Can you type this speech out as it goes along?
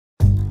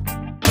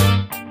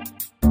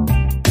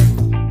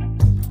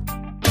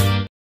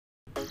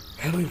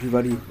Hello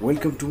everybody,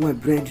 welcome to my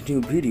brand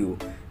new video.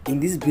 In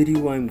this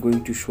video I'm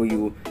going to show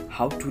you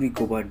how to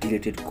recover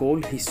deleted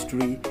call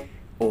history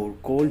or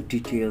call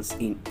details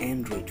in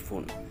Android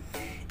phone.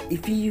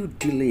 If you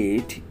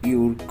delete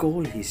your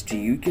call history,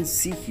 you can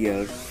see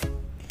here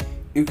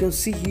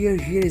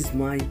here is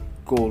my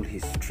call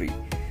history.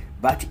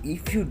 But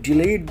if you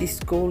delete this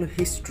call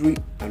history,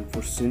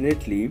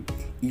 unfortunately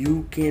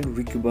you can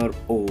recover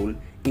all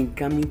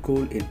incoming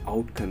call and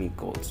outgoing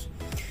calls.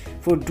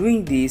 For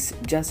doing this,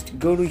 just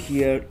go to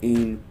here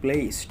in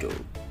Play Store.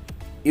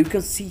 You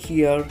can see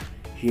here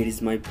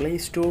is my Play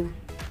Store.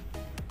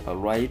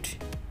 Alright,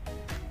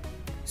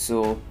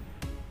 so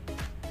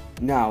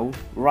now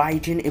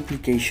write an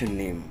application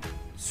name.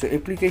 So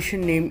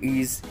application name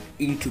is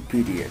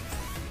E2PDF.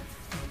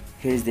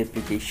 Here is the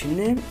application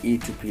name,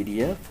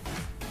 E2PDF.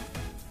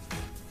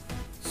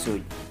 So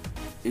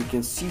you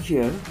can see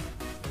here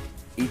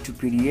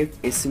E2PDF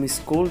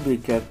SMS call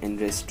backup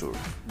and restore.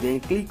 Then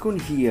click on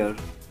here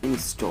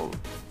install.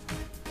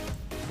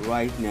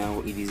 Right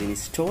now it is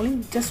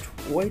installing. Just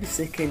wait a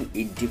second,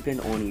 it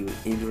depends on your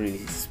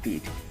internet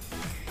speed.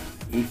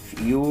 If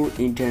your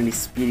internet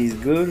speed is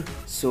good,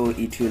 so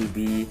it will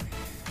be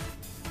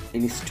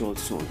installed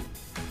soon.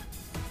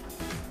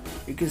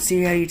 You can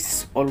see here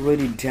it's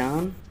already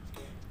done.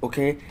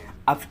 Okay,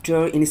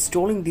 after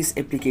installing this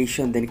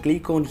application, then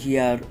click on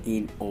here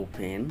in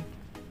open.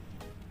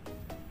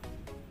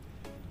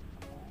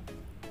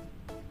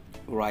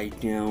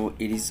 Right now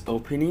it is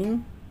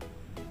opening.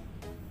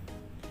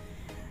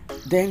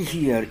 Then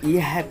here you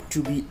have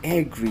to be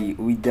agree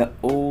with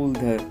all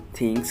the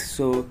things,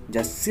 so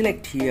just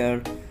select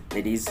here,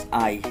 that is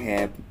I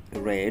have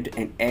read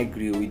and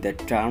agree with the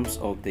terms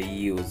of the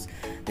use.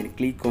 Then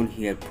click on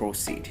here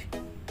proceed.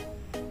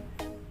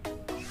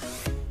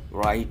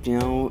 Right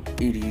now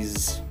it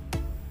is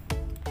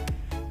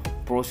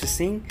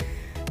processing.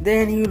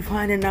 Then you will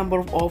find a number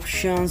of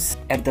options.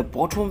 At the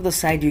bottom of the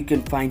site you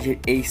can find here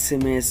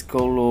SMS,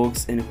 call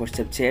logs and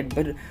WhatsApp chat,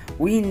 but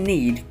we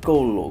need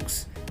call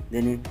logs.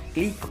 Then you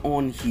click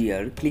on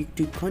here, click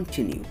to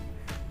continue.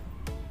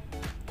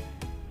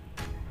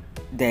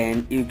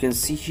 Then you can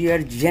see here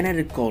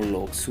general call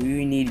logs. So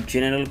you need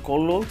general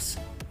call logs.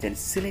 Then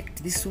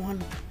select this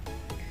one.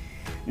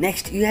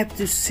 Next you have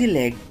to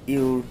select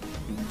your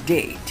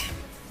date.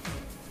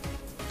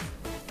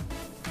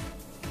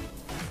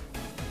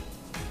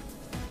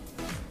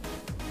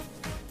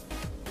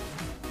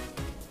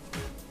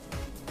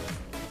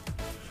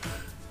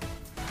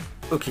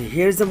 Okay,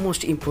 here's the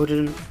most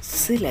important.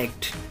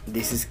 Select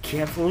this is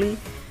carefully,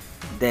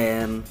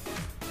 then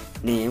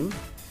name,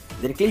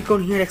 then click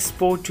on here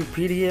export to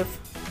PDF.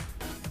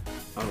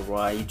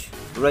 Alright,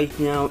 right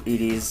now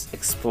it is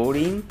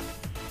exporting.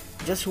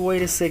 Just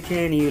wait a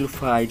second, you'll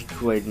find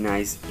quite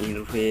nice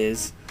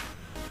interface.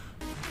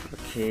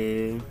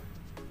 Okay,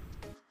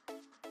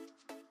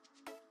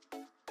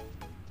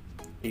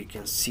 you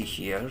can see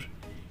here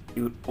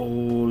your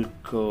all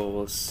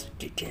calls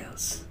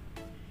details.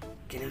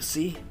 Can you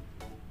see?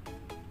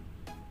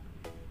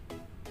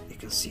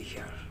 You can see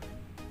here.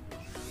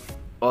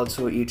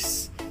 Also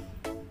it's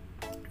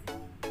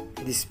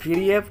this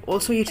PDF,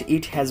 also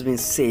it has been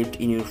saved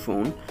in your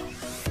phone,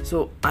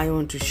 so I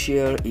want to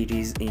share it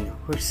is in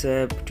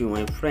WhatsApp to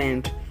my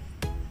friend.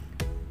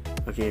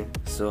 Okay,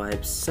 so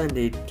I've sent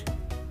it.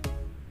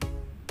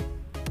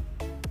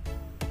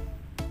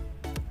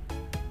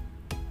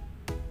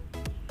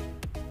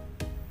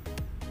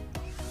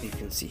 You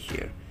can see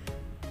here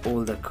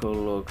all the call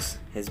logs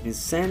has been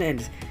sent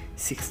and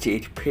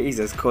 68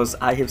 pages because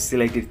I have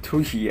selected 2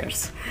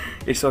 years.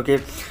 It's okay.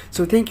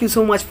 So thank you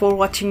so much for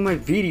watching my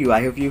video.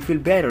 I hope you feel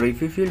better.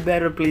 If you feel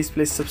better, please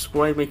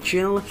subscribe my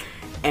channel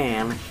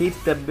and hit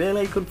the bell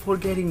icon for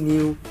getting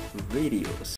new videos.